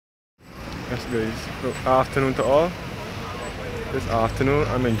Yes guys, good afternoon to all. This afternoon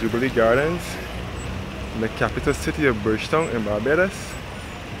I'm in Jubilee Gardens in the capital city of Bridgetown in Barbados.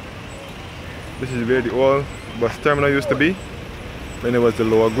 This is where the old bus terminal used to be when it was the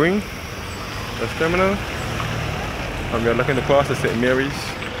Lower Green bus terminal. And we are looking across the St. Mary's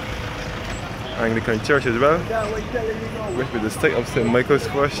Anglican Church as well, which is the site of St. Michael's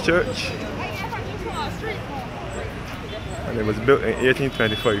First Church. And it was built in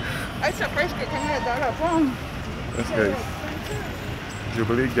 1825. That's guys.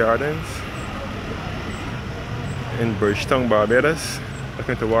 Jubilee Gardens in Bridgetown, Barbados,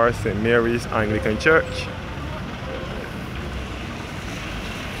 looking towards St. Mary's Anglican Church.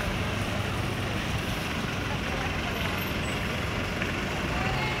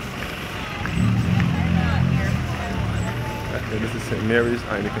 Okay, this is St. Mary's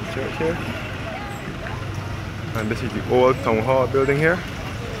Anglican Church here. And this is the old town hall building here.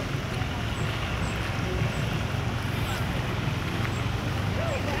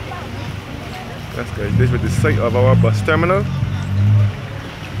 Yes guys, this was the site of our bus terminal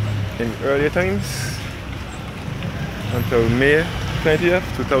in earlier times until May 20th,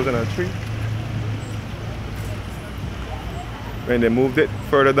 2003, when they moved it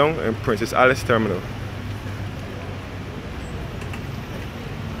further down in Princess Alice Terminal.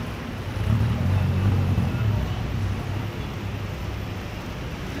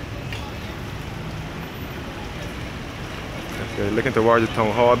 Okay, looking towards the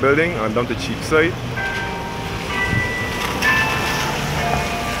town hall building and down to Cheapside.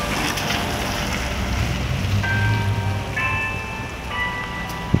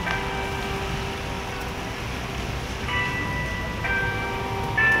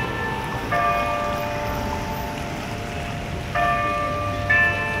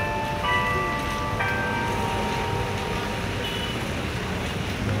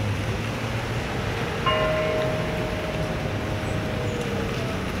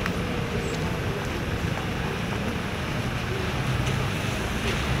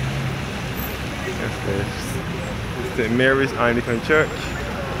 St. Mary's Anglican Church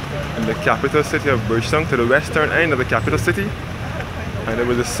in the capital city of Bridgetown, to the western end of the capital city. And it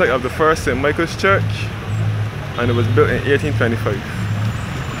was the site of the first St. Michael's Church, and it was built in 1825.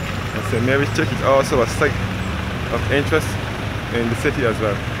 And St. Mary's Church is also a site of interest in the city as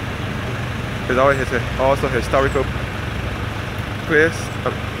well. It's also a historical place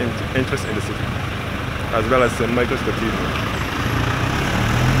of interest in the city, as well as St. Michael's Cathedral.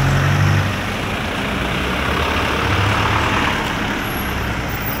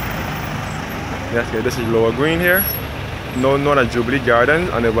 Yes, okay, this is Lower Green here, known as Jubilee Gardens,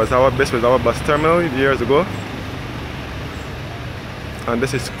 and this was our bus terminal years ago. And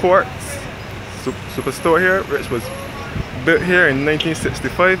this is Quartz Superstore here, which was built here in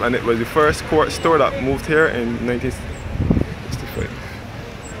 1965, and it was the first Quartz store that moved here in 1965.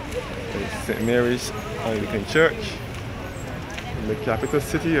 It's St. Mary's Anglican Church in the capital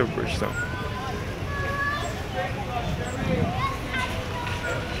city of Bridgetown.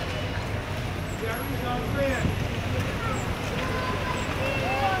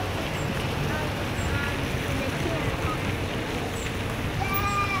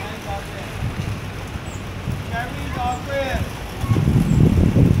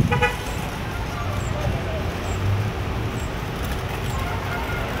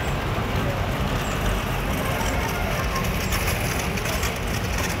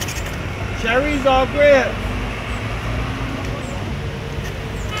 Cherries are great.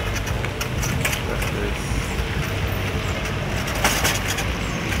 That's nice.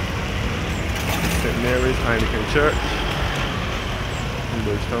 St. Mary's Anglican Church in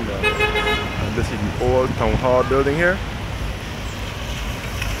Bridgetown, and this is the old town hall building here.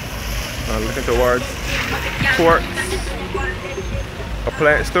 And looking towards Quartz, a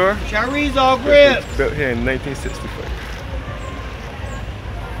plant store. Cherries are great. Built here in 1965.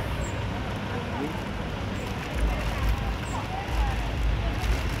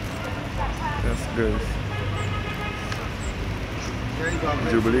 That's good.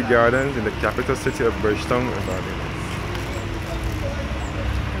 Jubilee Gardens in the capital city of Bridgetown, Barbados.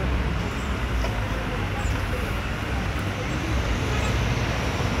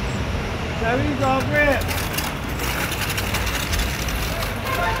 Cherries are great.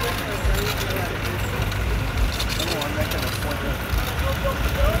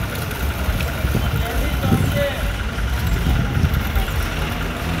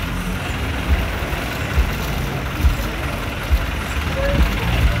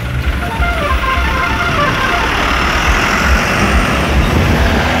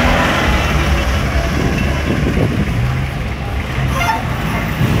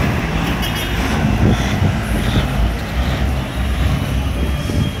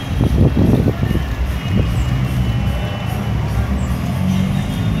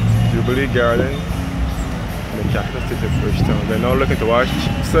 Gardens in the capital city of Bridgetown. We're now looking towards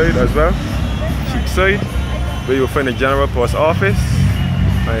Cheapside as well. Cheapside, where you will find the General Post Office.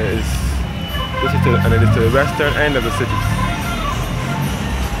 And it is to the western end of the city.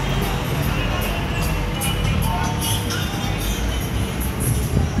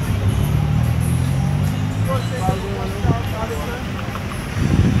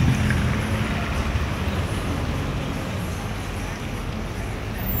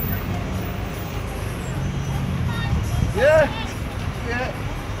 Yeah. Yeah.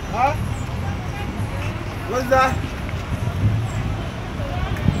 Huh? What's that?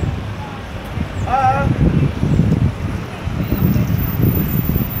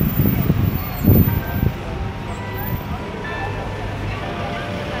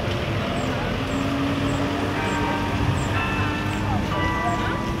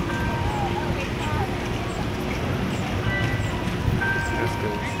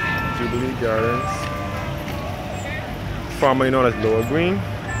 Jubilee Gardens, formerly known as Lower Green,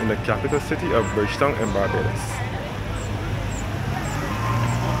 in the capital city of Bridgetown in Barbados.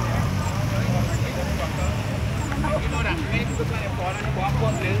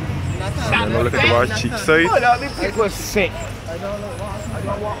 And now look at the word Cheapside. It was sick.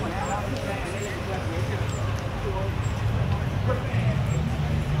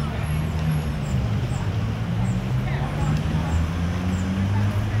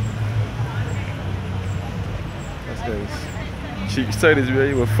 Cheapside is where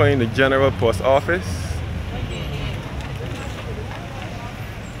you will find the General Post Office,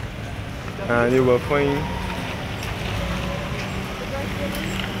 and you will find,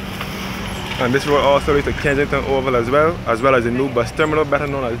 and this road also leads to Kensington Oval as well as the new bus terminal, better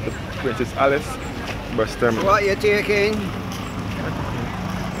known as the Princess Alice bus terminal. What you taking?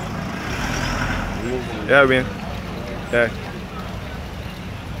 Yeah, man. Yeah.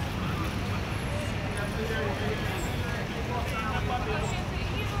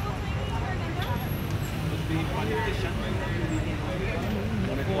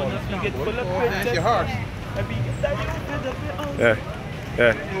 That's your horse. Yeah,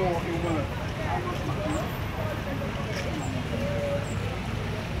 yeah.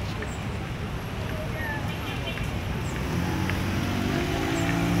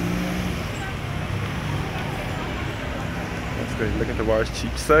 That's good. Looking towards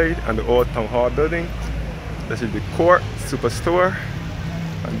Cheapside and the old town hall building. This is the Court Superstore,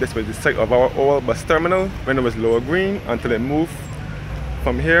 and this was the site of our old bus terminal when it was Lower Green until it moved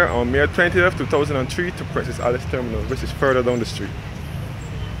from here on May 20th, 2003 to Princess Alice Terminal, which is further down the street.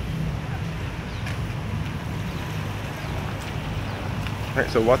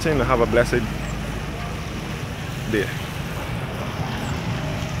 Thanks for watching and have a blessed day.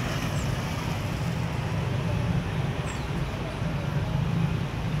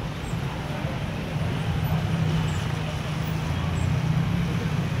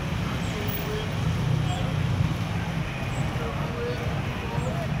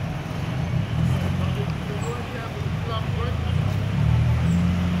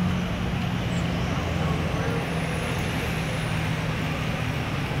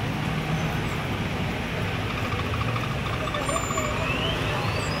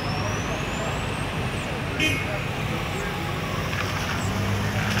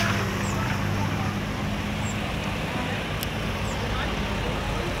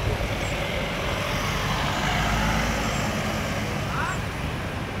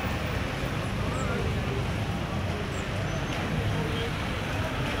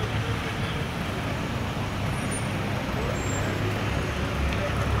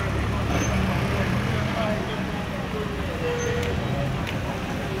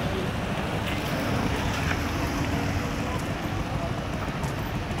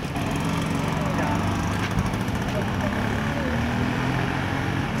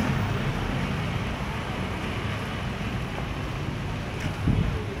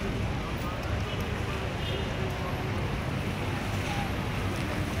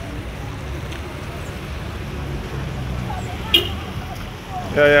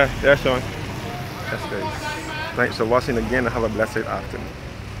 Yeah, Sean. That's good. Thanks for watching again and have a blessed afternoon.